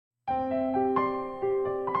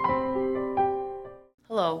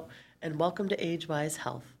Hello, and welcome to Age Wise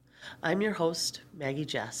Health. I'm your host, Maggie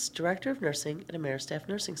Jess, Director of Nursing at Ameristaff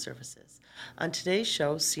Nursing Services. On today's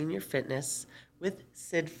show, Senior Fitness with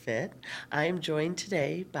SydFit, I am joined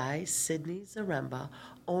today by Sydney Zaremba,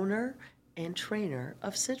 owner and trainer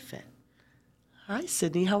of SydFit. Hi,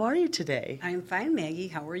 Sydney. How are you today? I'm fine, Maggie.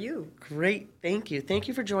 How are you? Great. Thank you. Thank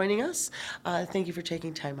you for joining us. Thank you for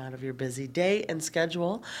taking time out of your busy day and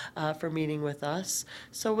schedule for meeting with us.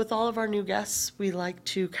 So, with all of our new guests, we like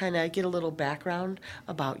to kind of get a little background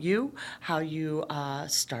about you, how you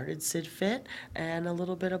started SydFit, and a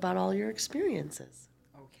little bit about all your experiences.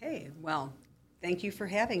 Okay, well, thank you for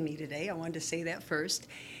having me today. I wanted to say that first.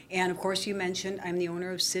 And of course, you mentioned I'm the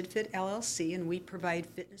owner of SydFit LLC, and we provide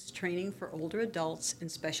fitness training for older adults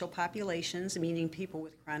and special populations, meaning people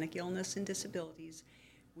with chronic illness and disabilities.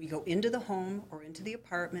 We go into the home or into the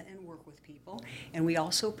apartment and work with people. And we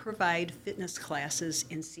also provide fitness classes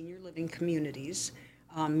in senior living communities,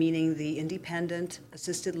 meaning the independent,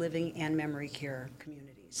 assisted living, and memory care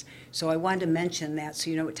communities. So I wanted to mention that so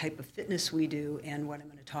you know what type of fitness we do and what I'm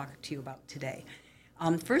going to talk to you about today.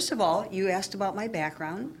 First of all, you asked about my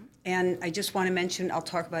background, and I just want to mention, I'll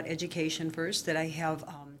talk about education first, that I have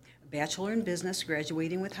a Bachelor in Business,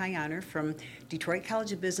 graduating with high honor from Detroit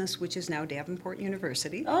College of Business, which is now Davenport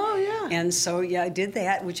University. Oh, yeah. And so, yeah, I did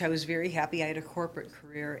that, which I was very happy. I had a corporate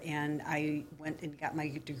career, and I went and got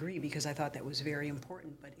my degree because I thought that was very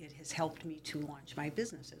important, but it has helped me to launch my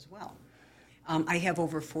business as well. I have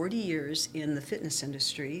over 40 years in the fitness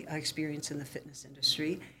industry, experience in the fitness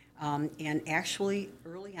industry. And actually,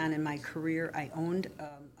 early on in my career, I owned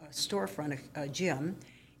a storefront, a gym,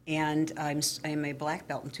 and I'm a black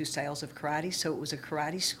belt in 2 styles of karate. So it was a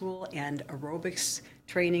karate school and aerobics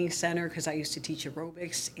training center because I used to teach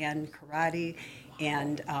aerobics and karate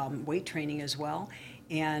and weight training as well.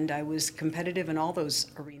 And I was competitive in all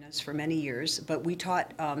those arenas for many years. But we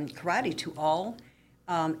taught karate to all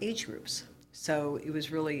age groups. So it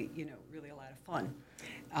was really, really a lot of fun.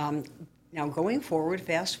 Now, going forward,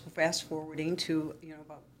 fast forwarding to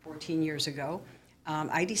about 14 years ago,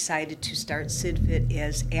 I decided to start SydFit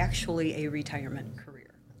as actually a retirement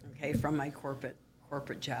career, okay, from my corporate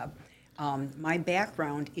job. My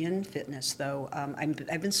background in fitness, though,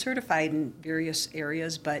 I've been certified in various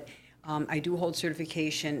areas, but I do hold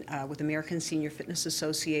certification with American Senior Fitness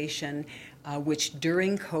Association, which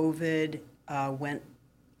during COVID went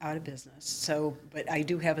out of business. So, but I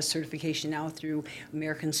do have a certification now through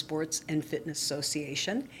American Sports and Fitness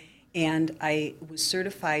Association. And I was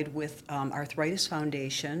certified with Arthritis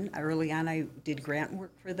Foundation. Early on, I did grant work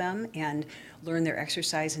for them and learned their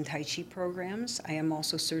exercise and Tai Chi programs. I am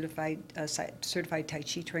also certified Tai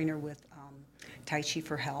Chi trainer with Tai Chi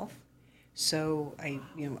for Health. So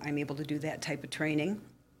I'm able to do that type of training,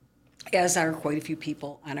 as are quite a few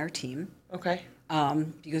people on our team. Okay.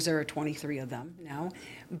 Because there are 23 of them now.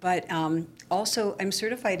 But also, I'm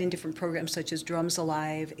certified in different programs such as Drums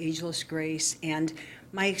Alive, Ageless Grace, and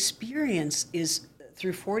my experience is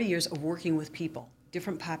through 40 years of working with people,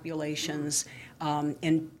 different populations,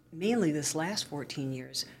 and mainly this last 14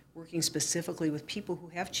 years, working specifically with people who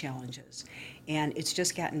have challenges. And it's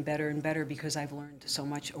just gotten better and better because I've learned so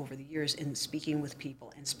much over the years in speaking with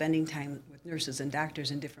people and spending time with nurses and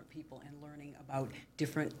doctors and different people and learning about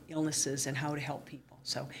different illnesses and how to help people.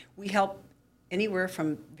 So we help anywhere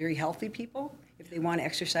from very healthy people, if they want to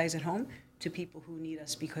exercise at home, to people who need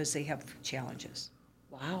us because they have challenges.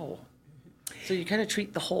 Wow. So you kind of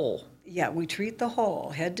treat the whole. Yeah, we treat the whole,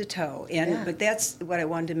 head to toe. But that's what I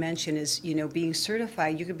wanted to mention is, being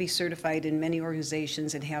certified, you could be certified in many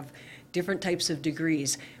organizations and have different types of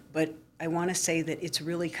degrees, but I want to say that it's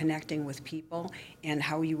really connecting with people and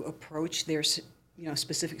how you approach their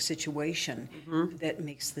specific situation that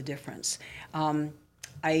makes the difference.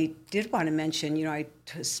 I did want to mention, I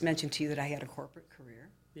just mentioned to you that I had a corporate career.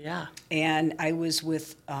 Yeah. And I was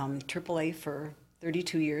with AAA for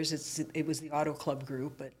 32 years. It was the Auto Club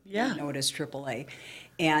Group, but you know it as AAA.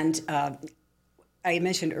 And I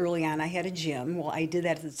mentioned early on I had a gym. Well, I did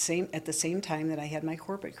that at the same time that I had my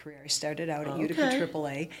corporate career. I started out at Utica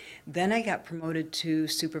AAA. Then I got promoted to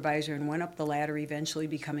supervisor and went up the ladder, eventually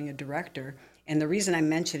becoming a director. And the reason I'm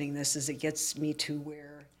mentioning this is it gets me to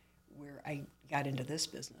where I got into this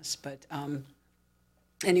business. But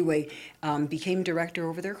anyway, became director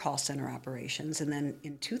over their call center operations. And then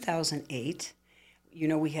in 2008,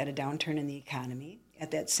 we had a downturn in the economy.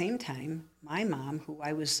 At that same time, my mom, who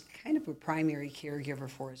I was kind of a primary caregiver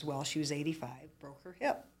for as well, she was 85, broke her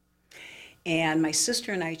hip. And my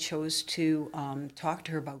sister and I chose to talk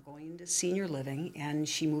to her about going into senior living, and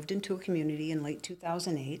she moved into a community in late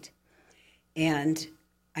 2008. And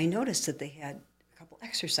I noticed that they had a couple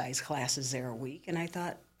exercise classes there a week, and I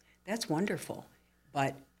thought, that's wonderful,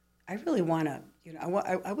 but I really want to, I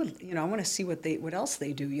want to see what else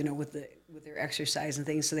they do, with their exercise and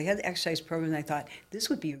things. So they had the exercise program, and I thought this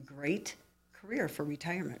would be a great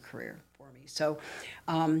retirement career for me. So,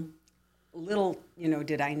 little,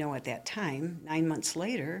 did I know at that time, 9 months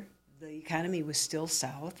later, the economy was still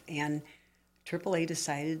south, and AAA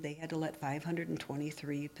decided they had to let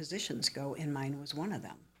 523 positions go, and mine was one of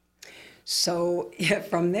them. So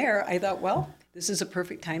from there, I thought, well, this is a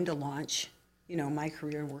perfect time to launch, my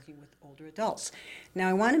career working with older adults. Now,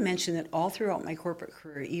 I want to mention that all throughout my corporate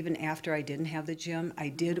career, even after I didn't have the gym, I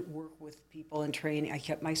did work with people in training. I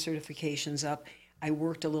kept my certifications up. I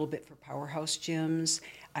worked a little bit for powerhouse gyms.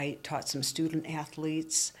 I taught some student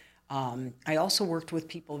athletes. I also worked with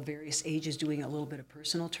people of various ages doing a little bit of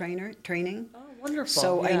personal training. Oh, wonderful.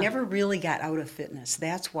 So yeah. I never really got out of fitness.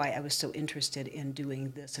 That's why I was so interested in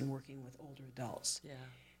doing this and working with older adults. Yeah.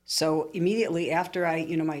 So immediately after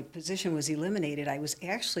my position was eliminated, I was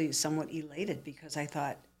actually somewhat elated because I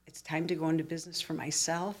thought it's time to go into business for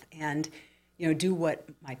myself and, do what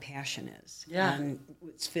my passion is. Yeah. And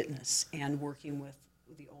it's fitness and working with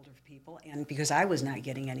the older people, and because I was not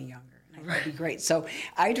getting any younger. And I thought it'd be great. So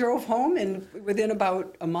I drove home, and within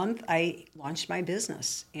about a month, I launched my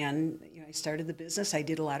business. And I started the business. I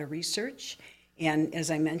did a lot of research. And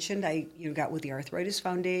as I mentioned, I got with the Arthritis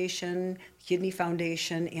Foundation, Kidney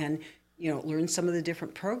Foundation, and learned some of the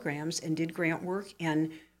different programs and did grant work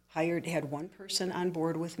and had one person on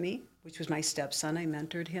board with me, which was my stepson. I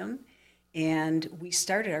mentored him, and we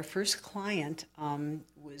started. Our first client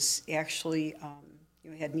was actually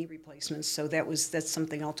had knee replacements, so that's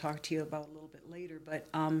something I'll talk to you about a little bit later. But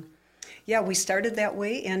we started that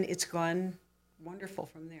way, and it's gone wonderful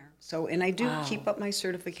from there. So, and I do keep up my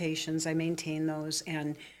certifications. I maintain those,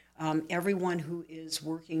 and everyone who is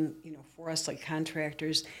working, for us, like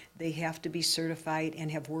contractors, they have to be certified and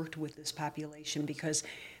have worked with this population, because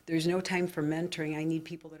there's no time for mentoring. I need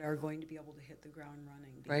people that are going to be able to hit the ground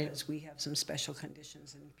running, because we have some special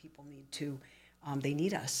conditions, and people need to. They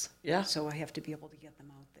need us. Yeah. So I have to be able to get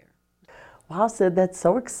them out there. Wow, Sid, that's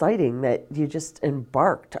so exciting that you just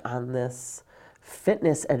embarked on this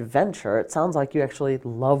fitness adventure. It sounds like you actually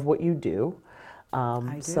love what you do.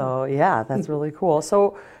 I do. So yeah, that's really cool.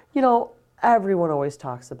 So, everyone always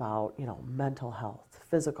talks about, mental health,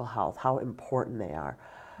 physical health, how important they are.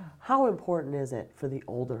 How important is it for the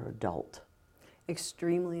older adult?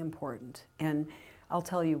 Extremely important. And I'll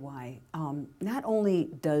tell you why. Not only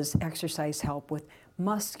does exercise help with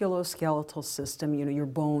musculoskeletal system, your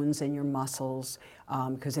bones and your muscles,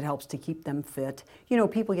 because it helps to keep them fit.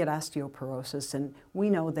 People get osteoporosis, and we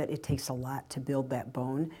know that it takes a lot to build that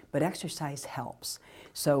bone, but exercise helps.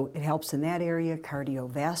 So it helps in that area,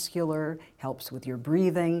 cardiovascular, helps with your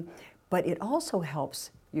breathing, but it also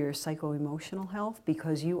helps your psycho-emotional health,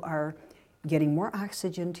 because you are getting more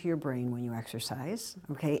oxygen to your brain when you exercise,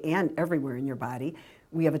 okay, and everywhere in your body.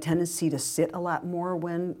 We have a tendency to sit a lot more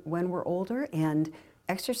when we're older, and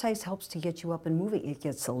exercise helps to get you up and moving. It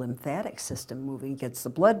gets the lymphatic system moving, gets the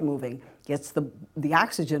blood moving, gets the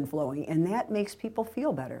oxygen flowing, and that makes people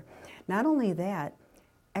feel better. Not only that,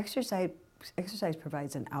 exercise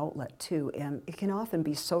provides an outlet too, and it can often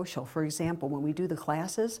be social. For example, when we do the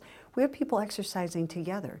classes, we have people exercising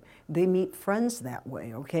together. They meet friends that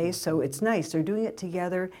way, okay? So it's nice. They're doing it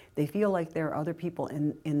together. They feel like there are other people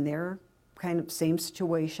in their kind of same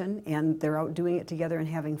situation, and they're out doing it together and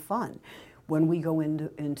having fun. When we go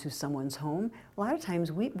into someone's home, a lot of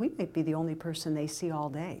times we might be the only person they see all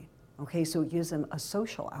day. Okay, so it gives them a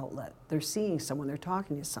social outlet. They're seeing someone, they're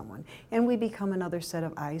talking to someone, and we become another set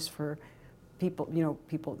of eyes for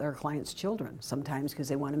people, their clients' children sometimes, because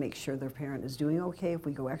they want to make sure their parent is doing okay if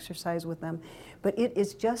we go exercise with them. But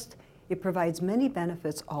it provides many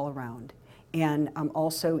benefits all around. And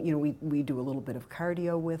also, we do a little bit of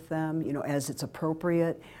cardio with them, as it's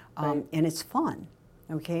appropriate, and it's fun.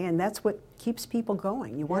 Okay, and that's what keeps people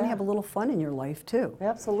going. You want to have a little fun in your life too.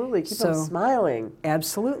 Absolutely, keep them smiling.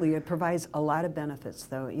 Absolutely, it provides a lot of benefits,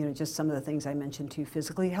 though. Just some of the things I mentioned too.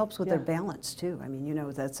 Physically, it helps with their balance too. I mean,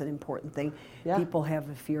 that's an important thing. Yeah. People have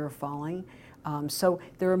a fear of falling, so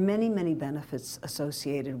there are many, many benefits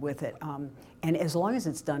associated with it. And as long as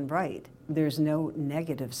it's done right, there's no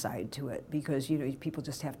negative side to it, because people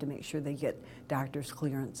just have to make sure they get doctor's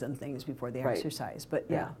clearance and things before they exercise. But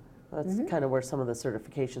yeah. That's kind of where some of the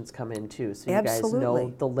certifications come in too, so you guys know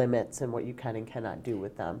the limits and what you can and cannot do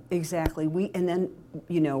with them. Exactly. And then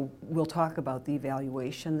we'll talk about the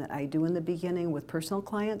evaluation that I do in the beginning with personal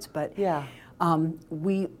clients, but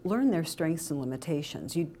we learn their strengths and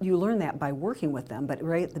limitations. You learn that by working with them, but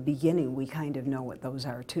right at the beginning we kind of know what those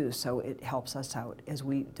are too, so it helps us out as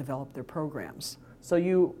we develop their programs.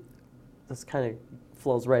 So this kind of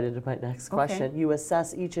flows right into my next question. Okay. You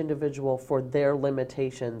assess each individual for their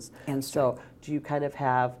limitations. And so do you kind of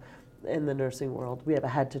have, in the nursing world, we have a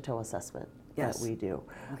head-to-toe assessment Yes. that we do.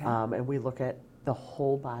 Okay. And we look at the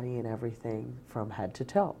whole body and everything from head to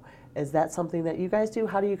toe. Is that something that you guys do?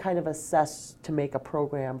 How do you kind of assess to make a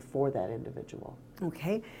program for that individual?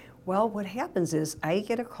 Okay. Well, what happens is I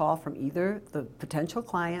get a call from either the potential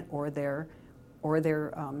client or their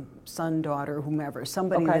son, daughter, whomever,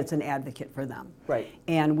 somebody Okay. that's an advocate for them. Right.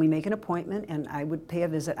 And we make an appointment, and I would pay a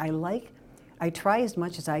visit. I try as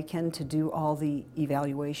much as I can to do all the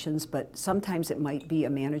evaluations, but sometimes it might be a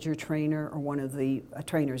manager trainer or one of the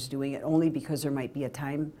trainers doing it, only because there might be a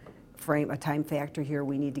time factor here.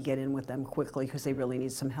 We need to get in with them quickly because they really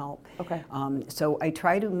need some help. Okay. So I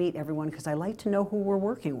try to meet everyone because I like to know who we're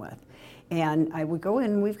working with. And I would go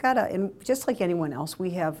in, and just like anyone else,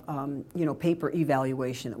 we have, paper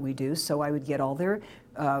evaluation that we do. So I would get all their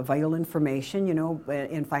vital information,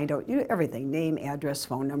 and find out everything, name, address,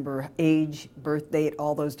 phone number, age, birth date,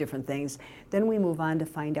 all those different things. Then we move on to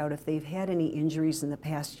find out if they've had any injuries in the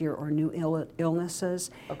past year or new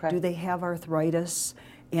illnesses. Okay. Do they have arthritis?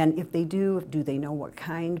 And if they do they know what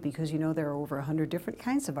kind? Because there are over 100 different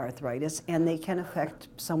kinds of arthritis, and they can affect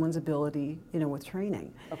someone's ability, with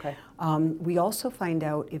training. Okay. We also find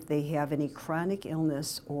out if they have any chronic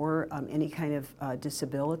illness or any kind of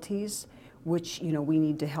disabilities, which we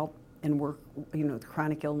need to help and work.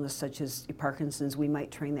 Chronic illness such as Parkinson's, we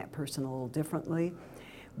might train that person a little differently.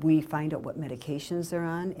 We find out what medications they're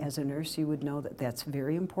on. As a nurse, you would know that that's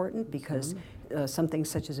very important because something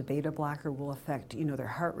such as a beta blocker will affect, their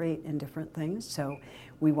heart rate and different things. So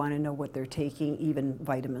we want to know what they're taking, even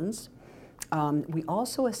vitamins. We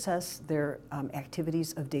also assess their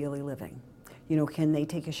activities of daily living. Can they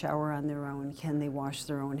take a shower on their own? Can they wash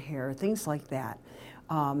their own hair? Things like that.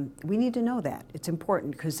 We need to know that. It's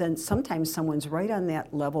important because then sometimes someone's right on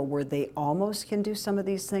that level where they almost can do some of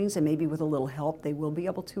these things, and maybe with a little help they will be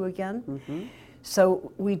able to again. Mm-hmm.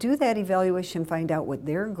 So we do that evaluation, find out what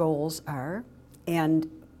their goals are, and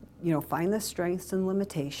find the strengths and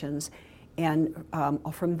limitations. And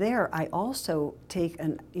from there, I also take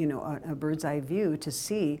a bird's eye view to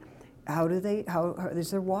see how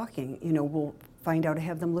is their walking. We'll find out,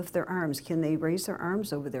 have them lift their arms. Can they raise their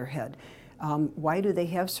arms over their head? Why do they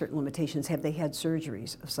have certain limitations? Have they had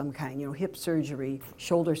surgeries of some kind, hip surgery,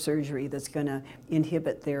 shoulder surgery that's going to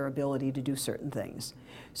inhibit their ability to do certain things?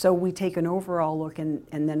 So we take an overall look, and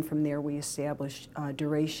then from there we establish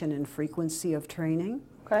duration and frequency of training.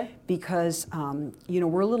 Okay. Because,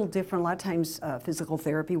 we're a little different. A lot of times physical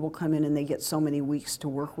therapy will come in and they get so many weeks to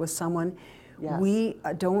work with someone. Yes. We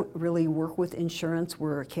don't really work with insurance.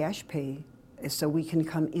 We're a cash pay, so we can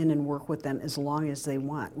come in and work with them as long as they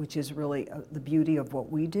want, which is really the beauty of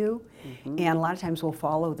what we do. Mm-hmm. And a lot of times we'll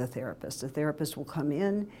follow the therapist. The therapist will come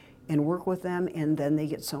in and work with them, and then they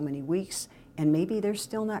get so many weeks, and maybe they're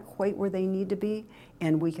still not quite where they need to be,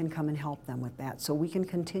 and we can come and help them with that. So we can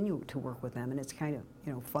continue to work with them, and it's kind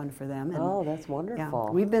of fun for them. And, that's wonderful.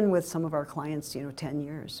 Yeah, we've been with some of our clients 10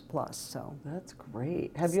 years plus. So that's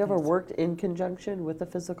great. Have you ever worked in conjunction with the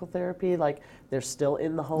physical therapy, like they're still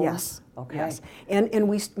in the home? Yes. Okay. Yes. And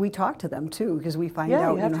we talk to them too, because we find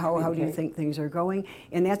out how do you think things are going,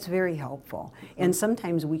 and that's very helpful. Mm-hmm. And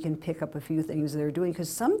sometimes we can pick up a few things they're doing, because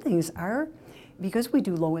some things are, because we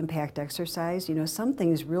do low impact exercise, some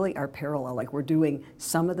things really are parallel, like we're doing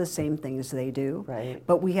some of the same things they do, right?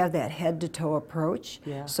 But we have that head to toe approach.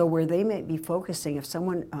 Yeah. So where they might be focusing, if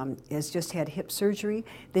someone has just had hip surgery,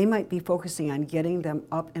 they might be focusing on getting them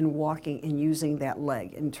up and walking and using that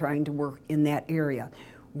leg and trying to work in that area.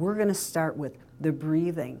 We're going to start with the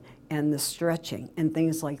breathing and the stretching and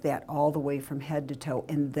things like that all the way from head to toe,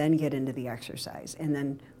 and then get into the exercise and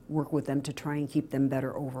then work with them to try and keep them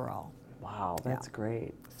better overall. Wow, that's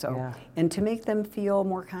great. So, and to make them feel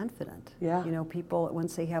more confident. Yeah. People,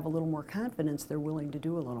 once they have a little more confidence, they're willing to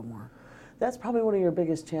do a little more. That's probably one of your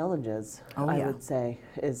biggest challenges, I would say,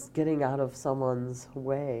 is getting out of someone's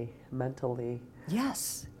way mentally.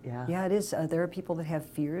 Yes. Yeah. Yeah, it is. There are people that have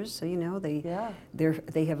fears. So,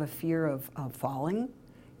 they have a fear of falling.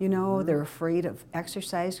 Mm-hmm. They're afraid of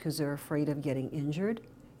exercise because they're afraid of getting injured.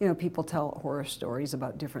 People tell horror stories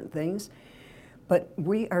about different things. But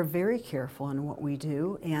we are very careful in what we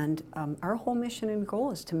do, and our whole mission and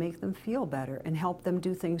goal is to make them feel better and help them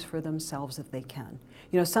do things for themselves if they can.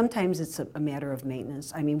 You know, sometimes it's a matter of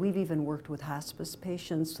maintenance. I mean, we've even worked with hospice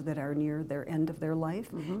patients that are near their end of their life,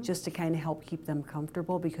 just to kind of help keep them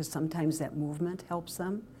comfortable, because sometimes that movement helps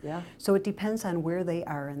them. Yeah. So it depends on where they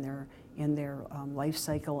are in their life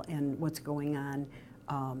cycle and what's going on.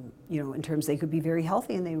 You know, in terms, they could be very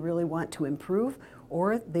healthy and they really want to improve,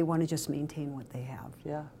 or they want to just maintain what they have.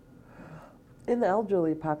 Yeah. In the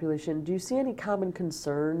elderly population, do you see any common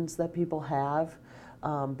concerns that people have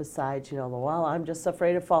besides, you know, well, I'm just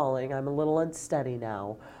afraid of falling, I'm a little unsteady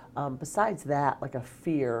now? Besides that, like a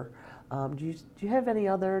fear, do they have any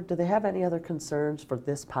other concerns for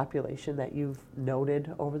this population that you've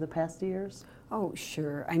noted over the past years? Oh,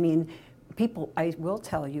 sure. I mean, I will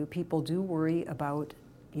tell you, people do worry about,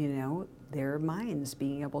 you know, their minds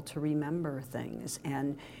being able to remember things.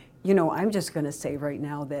 And, you know, I'm just going to say right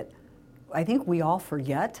now that I think we all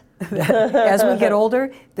forget that as we get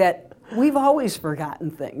older, that we've always forgotten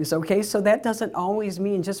things, okay? So that doesn't always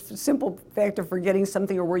mean, just simple fact of forgetting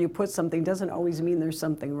something or where you put something doesn't always mean there's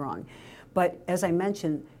something wrong. But as I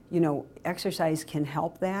mentioned, you know, exercise can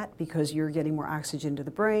help that because you're getting more oxygen to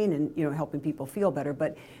the brain and, you know, helping people feel better.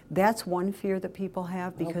 But that's one fear that people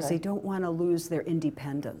have, because they don't want to lose their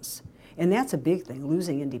independence. And that's a big thing,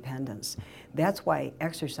 losing independence. That's why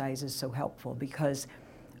exercise is so helpful, because,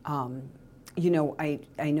 you know,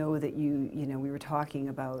 I know that you know, we were talking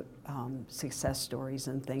about success stories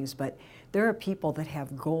and things, but there are people that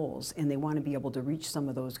have goals and they want to be able to reach some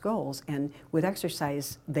of those goals. And with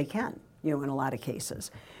exercise, they can, you know, in a lot of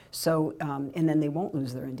cases. So, and then they won't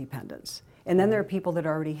lose their independence. And then there are people that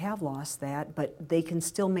already have lost that, but they can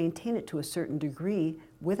still maintain it to a certain degree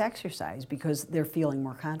with exercise because they're feeling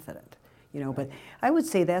more confident. You know, but I would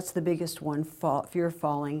say that's the biggest one, fear of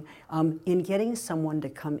falling. In getting someone to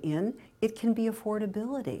come in, it can be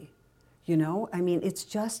affordability. You know, I mean,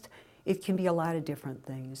 it can be a lot of different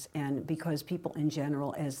things. And because people in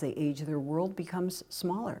general, as they age, their world becomes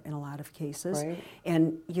smaller in a lot of cases. Right.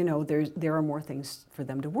 And, you know, there are more things for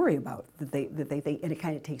them to worry about that they think, and it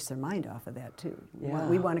kind of takes their mind off of that too. Yeah.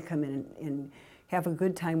 We want to come in and have a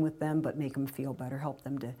good time with them, but make them feel better, help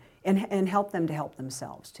them to, and help them to help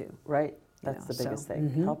themselves too. Right. That's the biggest thing.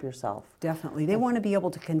 Help yourself. Definitely. They want to be able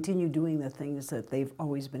to continue doing the things that they've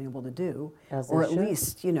always been able to do, or at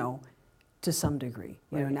least, you know, to some degree.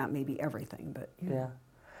 You know, not maybe everything, but you know. Yeah.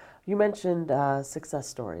 You mentioned success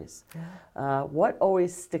stories. Yeah. What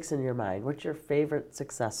always sticks in your mind? What's your favorite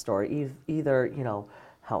success story? Either, you know,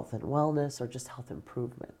 health and wellness or just health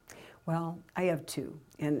improvement. Well, I have two,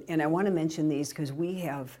 and I want to mention these because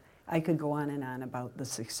I could go on and on about the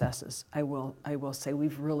successes. I will say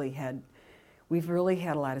we've really had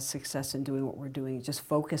a lot of success in doing what we're doing, just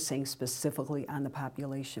focusing specifically on the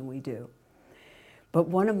population we do. But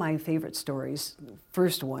one of my favorite stories,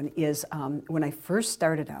 first one, is when I first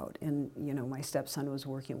started out, and you know, my stepson was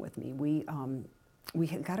working with me. We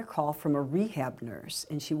had got a call from a rehab nurse,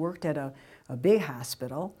 and she worked at a big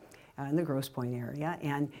hospital in the Grosse Pointe area,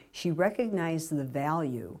 and she recognized the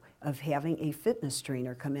value of having a fitness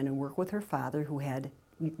trainer come in and work with her father, who had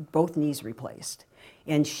both knees replaced.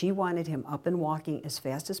 And she wanted him up and walking as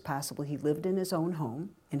fast as possible. He lived in his own home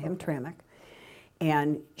in Hamtramck.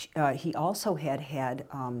 And he also had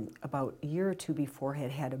about a year or two before,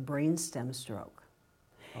 had a brainstem stroke.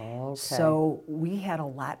 Okay. So we had a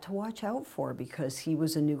lot to watch out for because he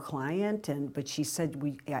was a new client, but she said,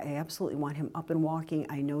 I absolutely want him up and walking.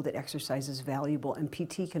 I know that exercise is valuable, and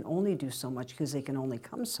PT can only do so much because they can only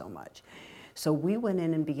come so much. So we went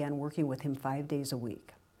in and began working with him 5 days a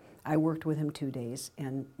week. I worked with him 2 days,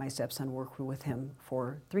 and my stepson worked with him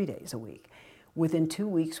for 3 days a week. Within 2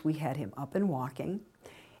 weeks, we had him up and walking,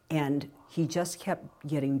 and he just kept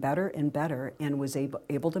getting better and better and was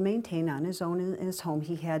able to maintain on his own in his home.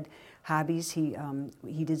 He had hobbies. He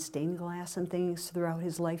did stained glass and things throughout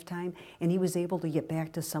his lifetime, and he was able to get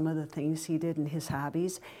back to some of the things he did in his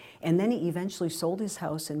hobbies. And then he eventually sold his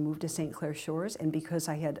house and moved to St. Clair Shores, and because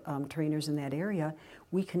I had trainers in that area,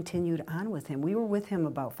 we continued on with him. We were with him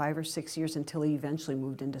about 5 or 6 years until he eventually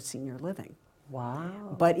moved into senior living.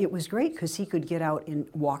 Wow. But it was great because he could get out and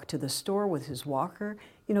walk to the store with his walker.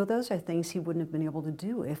 You know, those are things he wouldn't have been able to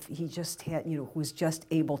do if he just had, you know, was just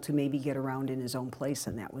able to maybe get around in his own place,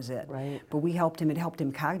 and that was it. Right. But we helped him. It helped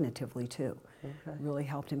him cognitively too. Okay. Really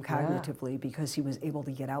helped him cognitively because he was able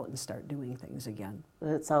to get out and start doing things again.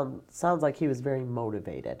 It sounds like he was very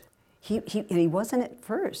motivated. And he wasn't at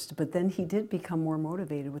first, but then he did become more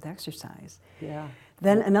motivated with exercise. Yeah.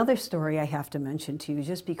 Then another story I have to mention to you,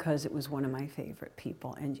 just because it was one of my favorite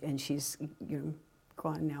people, and she's, you know,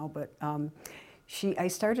 gone now, but I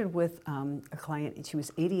started with a client, and she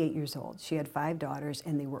was 88 years old. She had 5 daughters,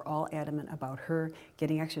 and they were all adamant about her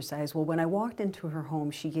getting exercise. Well, when I walked into her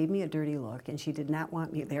home, she gave me a dirty look, and she did not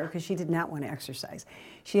want me there because she did not want to exercise.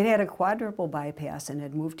 She had had a quadruple bypass and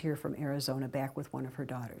had moved here from Arizona back with one of her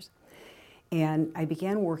daughters. And I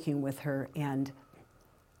began working with her, and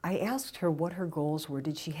I asked her what her goals were.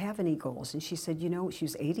 Did she have any goals? And she said, you know, she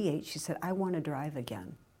was 88. She said, I want to drive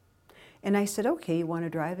again. And I said, okay, you want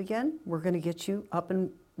to drive again? We're going to get you up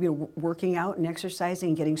and working out and exercising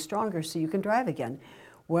and getting stronger so you can drive again.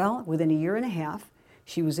 Well, within a year and a half,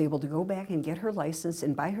 she was able to go back and get her license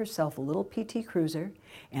and buy herself a little PT Cruiser.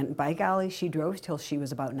 And by golly, she drove till she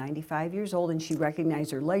was about 95 years old, and she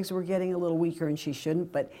recognized her legs were getting a little weaker and she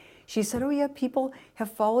shouldn't. But she said, oh yeah, people have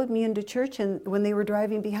followed me into church, and when they were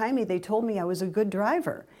driving behind me, they told me I was a good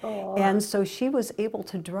driver. Aww. And so she was able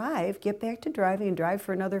to drive, get back to driving and drive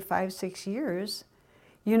for another 5-6 years,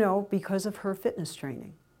 you know, because of her fitness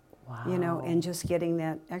training. Wow. You know, and just getting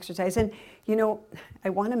that exercise. And, you know, I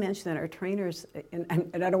want to mention that our trainers, and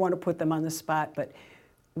I don't want to put them on the spot, but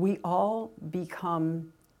we all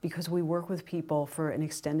become, because we work with people for an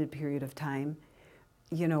extended period of time,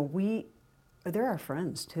 you know, they're our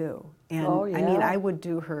friends too. And oh, yeah. I mean, I would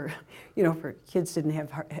do her, you know, if her kids didn't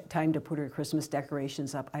have time to put her Christmas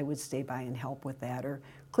decorations up, I would stay by and help with that, or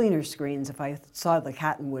clean her screens if I saw the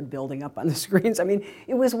cottonwood building up on the screens. I mean,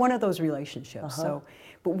 it was one of those relationships. So,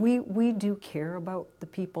 but we do care about the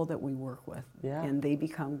people that we work with, and they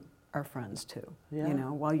become our friends too. You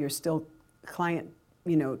know, while you're still client,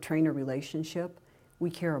 you know, trainer relationship, we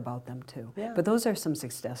care about them too. Yeah. But those are some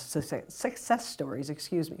success stories,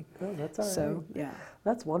 excuse me. Oh, that's all right. So, yeah.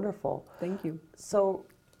 That's wonderful. Thank you. So,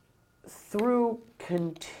 through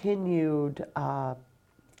continued,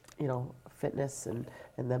 you know, fitness and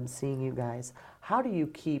them seeing you guys, how do you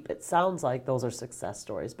keep, it sounds like those are success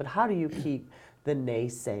stories, but how do you keep the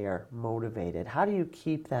naysayer motivated? How do you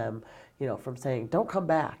keep them, you know, from saying, don't come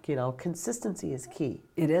back? You know, consistency is key.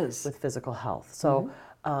 It is. With physical health. So,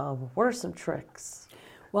 what are some tricks?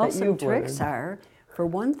 Well, some tricks are, for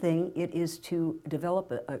one thing, it is to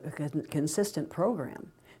develop a consistent program.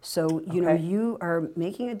 So, you know, you are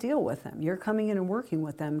making a deal with them. You're coming in and working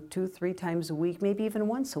with them 2-3 times a week, maybe even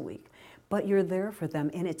once a week. But you're there for them,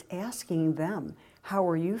 and it's asking them, how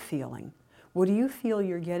are you feeling? What do you feel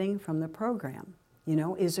you're getting from the program? You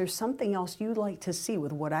know, is there something else you'd like to see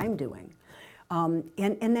with what I'm doing? And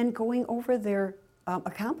then going over their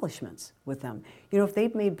accomplishments with them. You know, if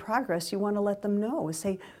they've made progress, you want to let them know.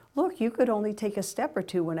 Say, look, you could only take a step or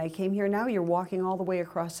two when I came here. Now you're walking all the way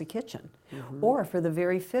across the kitchen. Or for the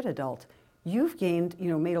very fit adult, you've gained, you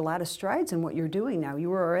know, made a lot of strides in what you're doing now.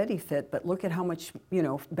 You were already fit, but look at how much, you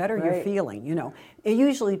know, better you're feeling, you know. And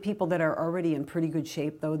usually people that are already in pretty good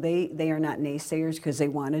shape, though, they are not naysayers because they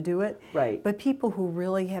want to do it. Right. But people who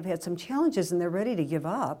really have had some challenges and they're ready to give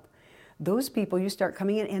up, those people, you start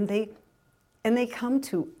coming in and they come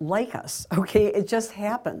to like us, okay? It just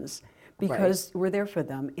happens because we're there for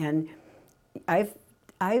them. And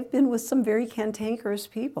I've been with some very cantankerous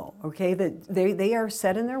people, okay? That they are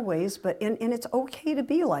set in their ways, and it's okay to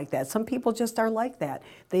be like that. Some people just are like that.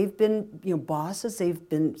 They've been, you know, bosses, they've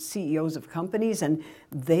been CEOs of companies, and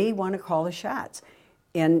they want to call the shots.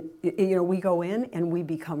 And, you know, we go in and we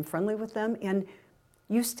become friendly with them, and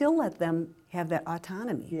you still let them have that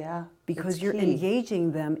autonomy. Yeah. Because you're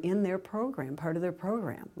engaging them in their program, part of their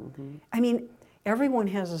program. I mean, everyone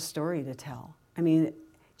has a story to tell. I mean,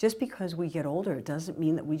 just because we get older, it doesn't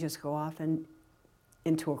mean that we just go off and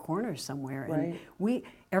into a corner somewhere. And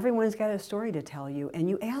everyone's got a story to tell you, and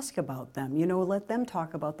you ask about them. You know, let them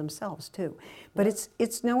talk about themselves too. But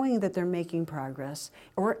it's knowing that they're making progress,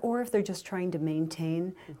 or if they're just trying to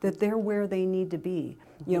maintain that they're where they need to be.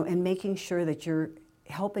 You know, and making sure that you're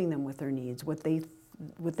helping them with their needs, what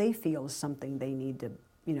they feel is something they need to,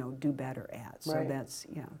 you know, do better at. So that's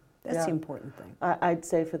the important thing. I'd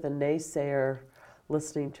say for the naysayer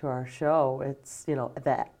listening to our show, it's, you know,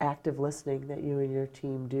 that active listening that you and your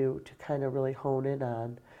team do to kind of really hone in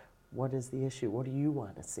on what is the issue, what do you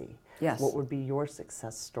want to see? Yes. What would be your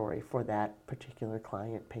success story for that particular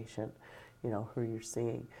client, patient, you know, who you're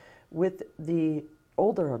seeing. With the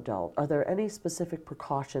older adult, are there any specific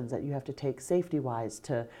precautions that you have to take safety-wise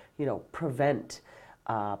to, you know, prevent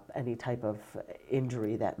any type of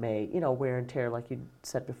injury that may, you know, wear and tear, like you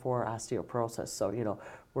said before, osteoporosis? So, you know,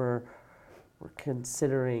 we're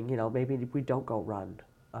considering, you know, maybe we don't go run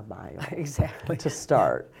a mile to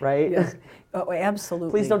start, right? Yes. Oh,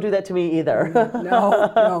 absolutely. Please don't do that to me either.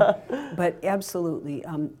 No, but absolutely.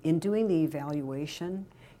 In doing the evaluation,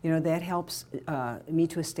 that helps me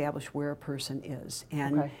to establish where a person is.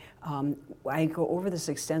 And Okay. I go over this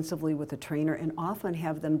extensively with a trainer and often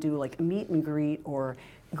have them do like a meet and greet or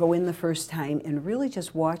go in the first time and really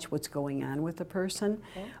just watch what's going on with the person.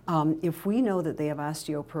 Okay. If we know that they have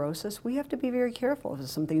osteoporosis, we have to be very careful of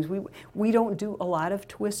some things. We don't do a lot of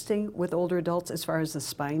twisting with older adults as far as the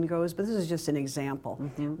spine goes, but this is just an example.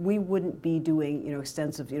 We wouldn't be doing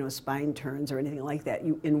extensive spine turns or anything like that.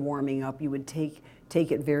 In warming up, you would take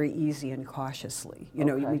it very easy and cautiously. You'd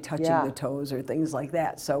Okay. be touching Yeah. the toes or things like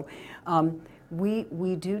that. So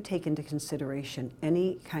we do take into consideration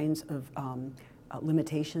any kinds of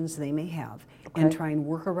limitations they may have and Okay. try and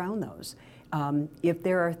work around those. If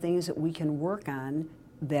there are things that we can work on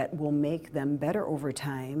that will make them better over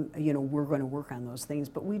time, we're going to work on those things,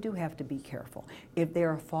 but we do have to be careful. If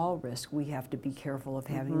they're a fall risk, we have to be careful of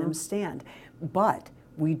having them stand. But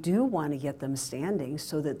we do want to get them standing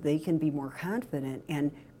so that they can be more confident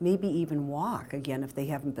and maybe even walk again if they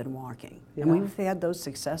haven't been walking. Yeah. And we've had those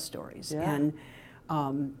success stories. Yeah.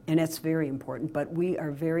 And it's very important, but we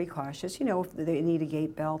are very cautious. If they need a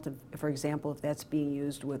gait belt, for example, if that's being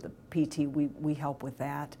used with a PT, we help with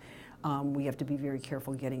that. We have to be very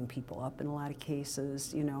careful getting people up in a lot of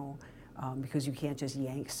cases, because you can't just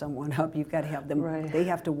yank someone up. You've got to have them, Right. they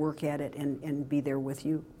have to work at it and be there with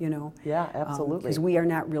you, Yeah, absolutely. Because we are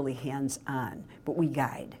not really hands-on, but we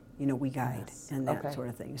guide. We guide Yes. and that Okay. sort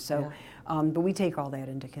of thing. So, Yeah. but we take all that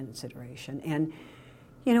into consideration. And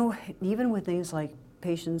even with things like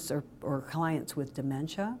patients or clients with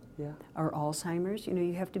dementia Yeah. or Alzheimer's,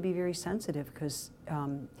 you have to be very sensitive because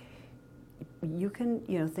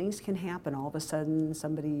things can happen. All of a sudden,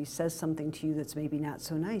 somebody says something to you that's maybe not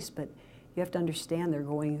so nice, but you have to understand they're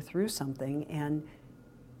going through something, and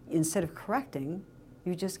instead of correcting,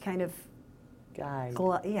 you just kind of Guide.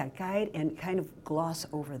 guide and kind of gloss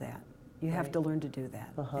over that. You have Right. to learn to do that,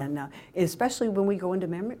 Uh-huh. and especially when we go into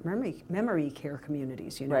memory care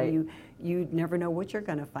communities. Right. You never know what you're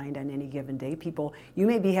going to find on any given day. You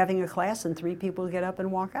may be having a class and 3 people get up and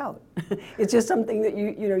walk out. It's just something that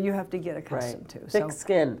you have to get accustomed to. Thick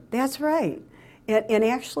skin. That's right. And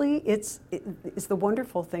actually, it's the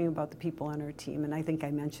wonderful thing about the people on our team, and I think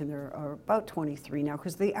I mentioned there are about 23 now,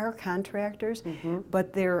 because they are contractors,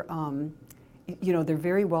 but they're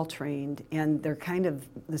very well trained, and they're kind of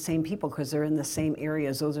the same people because they're in the same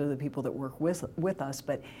areas. Those are the people that work with us,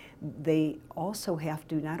 but they also have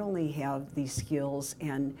to not only have these skills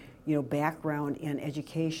and background in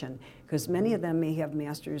education, because many of them may have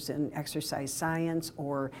masters in exercise science,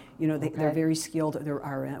 or they're very skilled.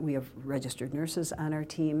 We have registered nurses on our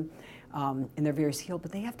team, and they're very skilled,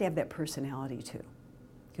 but they have to have that personality too.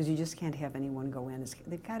 Because you just can't have anyone go in.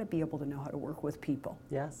 They've got to be able to know how to work with people.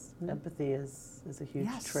 Yes, empathy is a huge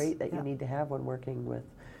Yes. trait that you Yeah. need to have when working with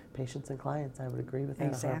patients and clients. I would agree with that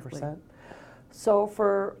Exactly. 100%. So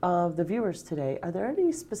for the viewers today, are there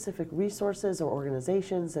any specific resources or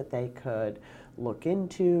organizations that they could look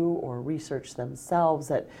into or research themselves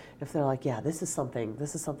that if they're like, yeah, this is something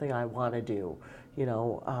I want to do,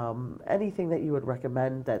 anything that you would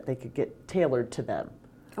recommend that they could get tailored to them?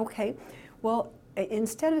 Okay. Well,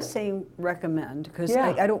 instead of saying recommend, because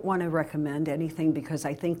Yeah. I don't want to recommend anything because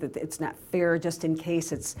I think that it's not fair just in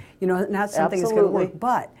case it's, not something that's going to Absolutely. work.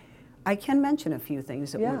 But I can mention a few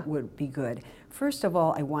things that Yeah. would be good. First of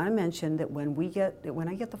all, I want to mention that when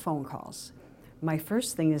I get the phone calls, my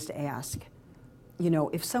first thing is to ask,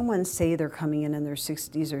 if someone say they're coming in their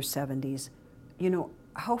 60s or 70s,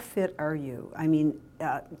 how fit are you? I mean,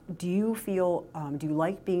 do you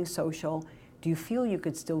like being social? Do you feel you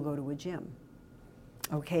could still go to a gym?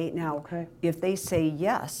 Okay, now, if they say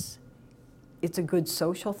yes, it's a good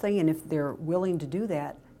social thing, and if they're willing to do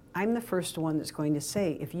that, I'm the first one that's going to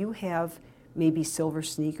say, if you have maybe silver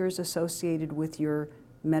sneakers associated with your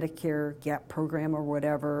Medicare GAP program or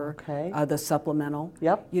whatever, the supplemental,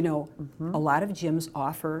 Yep. A lot of gyms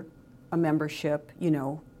offer a membership,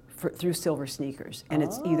 through silver sneakers, and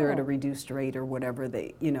it's either at a reduced rate or whatever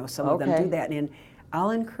some of them do that, and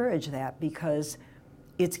I'll encourage that because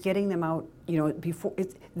it's getting them out,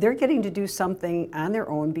 they're getting to do something on their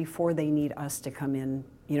own before they need us to come in,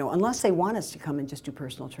 unless they want us to come and just do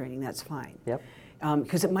personal training, that's fine. Yep.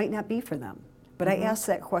 Because it might not be for them. But I ask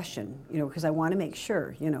that question, because I want to make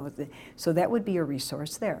sure, so that would be a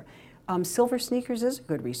resource there. Silver Sneakers is a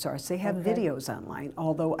good resource. They have videos online,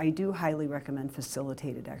 although I do highly recommend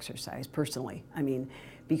facilitated exercise personally. I mean,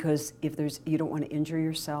 because you don't want to injure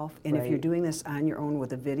yourself, and if you're doing this on your own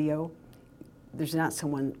with a video, there's not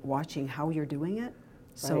someone watching how you're doing it.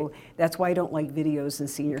 So that's why I don't like videos in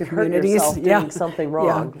senior communities. Hurt yourself doing something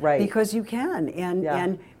wrong, right? Because you can,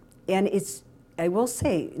 and it's I will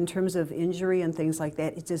say, in terms of injury and things like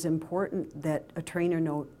that, it's as important that a trainer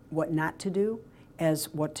know what not to do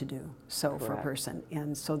as what to do, so for a Correct. person,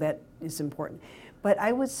 and so that is important. But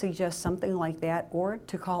I would suggest something like that, or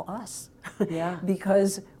to call us, Yeah.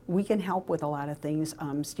 because we can help with a lot of things,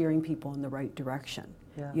 steering people in the right direction.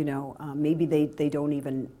 Yeah. You know, maybe they don't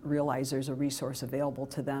even realize there's a resource available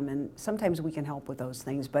to them, and sometimes we can help with those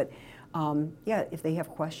things. But yeah, if they have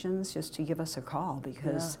questions, just to give us a call,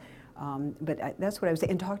 because. That's what I was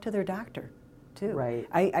saying, and talk to their doctor, too. Right.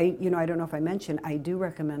 I don't know if I mentioned, I do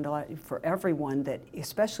recommend a lot for everyone that,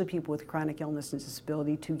 especially people with chronic illness and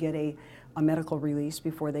disability, to get a medical release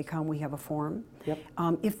before they come. We have a form. Yep.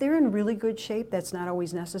 If they're in really good shape, that's not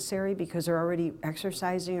always necessary because they're already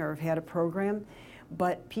exercising or have had a program.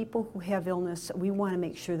 But people who have illness, we want to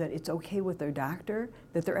make sure that it's okay with their doctor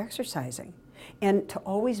that they're exercising. And to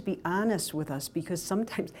always be honest with us, because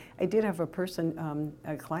sometimes, I did have a person,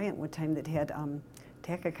 a client one time that had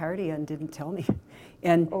tachycardia and didn't tell me.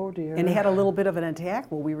 And, Oh, dear. And had a little bit of an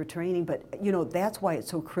attack while we were training, but you know, that's why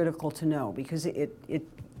it's so critical to know, because it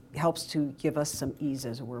helps to give us some ease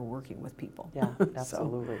as we're working with people. Yeah,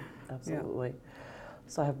 absolutely, So, absolutely. yeah.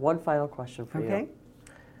 So I have one final question for Okay. you.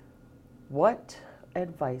 What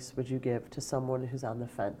advice would you give to someone who's on the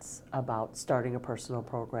fence about starting a personal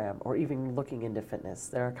program or even looking into fitness?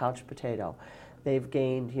 They're a couch potato. They've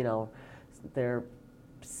gained, they're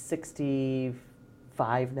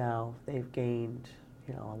 65 now. They've gained,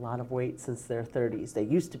 a lot of weight since their 30s. They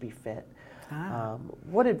used to be fit.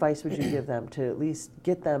 What advice would you give them to at least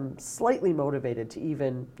get them slightly motivated to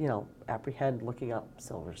even, apprehend looking up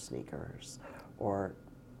silver sneakers or,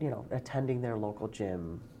 attending their local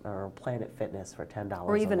gym or Planet Fitness for $10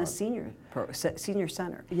 Or even a a month? senior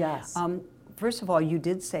center. Yes. First of all, you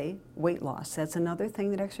did say weight loss. That's another thing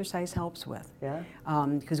that exercise helps with. Yeah.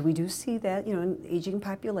 Because we do see that, in aging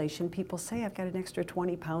population, people say, I've got an extra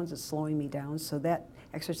 20 pounds, it's slowing me down, so that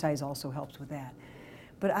exercise also helps with that.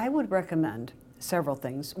 But I would recommend several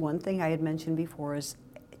things. One thing I had mentioned before is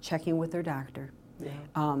checking with their doctor. Yeah.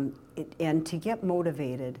 And to get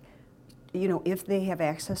motivated, if they have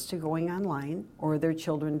access to going online, or their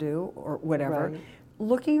children do, or whatever, Right.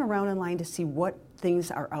 looking around online to see what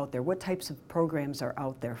things are out there, what types of programs are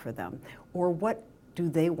out there for them, or what do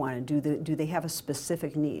they want to do, do they have a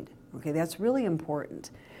specific need? Okay, that's really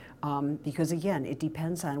important, because again, it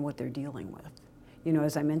depends on what they're dealing with.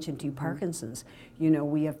 As I mentioned to you, Parkinson's,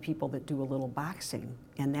 we have people that do a little boxing,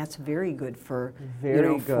 and that's very good for,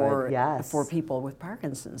 yes. for people with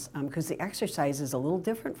Parkinson's, because the exercise is a little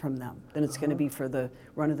different from them than it's going to be for the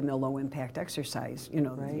run-of-the-mill low-impact exercise,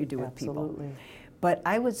 that you do with people. But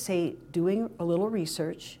I would say doing a little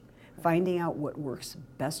research, finding out what works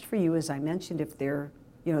best for you. As I mentioned, if they're,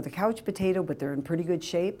 the couch potato, but they're in pretty good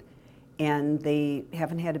shape, and they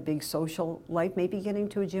haven't had a big social life, maybe getting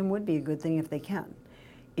to a gym would be a good thing if they can.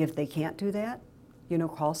 If they can't do that,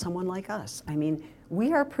 call someone like us. I mean,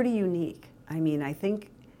 we are pretty unique. I mean, I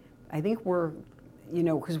think we're,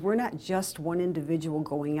 because we're not just one individual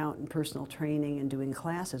going out in personal training and doing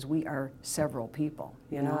classes. We are several people,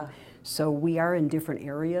 Yeah. So we are in different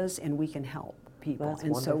areas, and we can help people. That's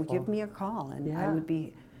and wonderful. So give me a call, and I would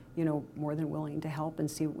be, more than willing to help and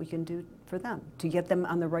see what we can do for them to get them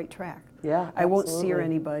on the right track. Yeah, I won't steer absolutely.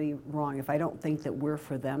 anybody wrong. If I don't think that we're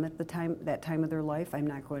for them at that time of their life, I'm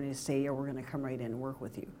not going to say, we're going to come right in and work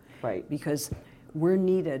with you. Right. Because we're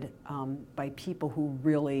needed by people who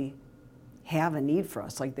really have a need for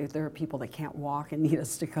us. Like there are people that can't walk and need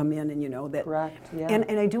us to come in, and that. Correct, yeah.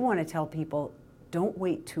 And I do want to tell people, don't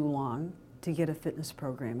wait too long to get a fitness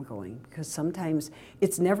program going, because sometimes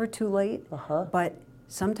it's never too late, but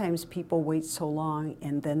sometimes people wait so long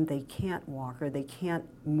and then they can't walk, or they can't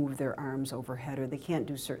move their arms overhead, or they can't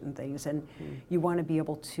do certain things, and you want to be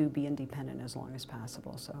able to be independent as long as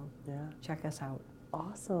possible. So check us out.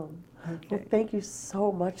 Awesome. Okay. Well, thank you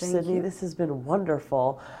so much, Thank Sydney. you. This has been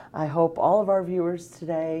wonderful. I hope all of our viewers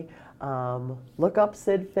today look up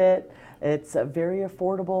SydFit. It's very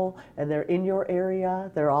affordable, and they're in your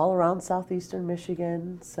area. They're all around southeastern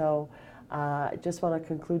Michigan. So I just want to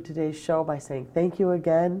conclude today's show by saying thank you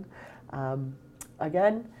again.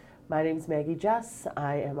 Again, my name is Maggie Jess.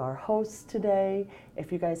 I am our host today.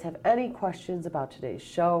 If you guys have any questions about today's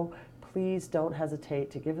show, please don't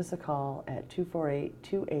hesitate to give us a call at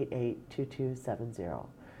 248-288-2270.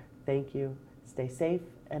 Thank you. Stay safe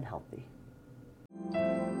and healthy.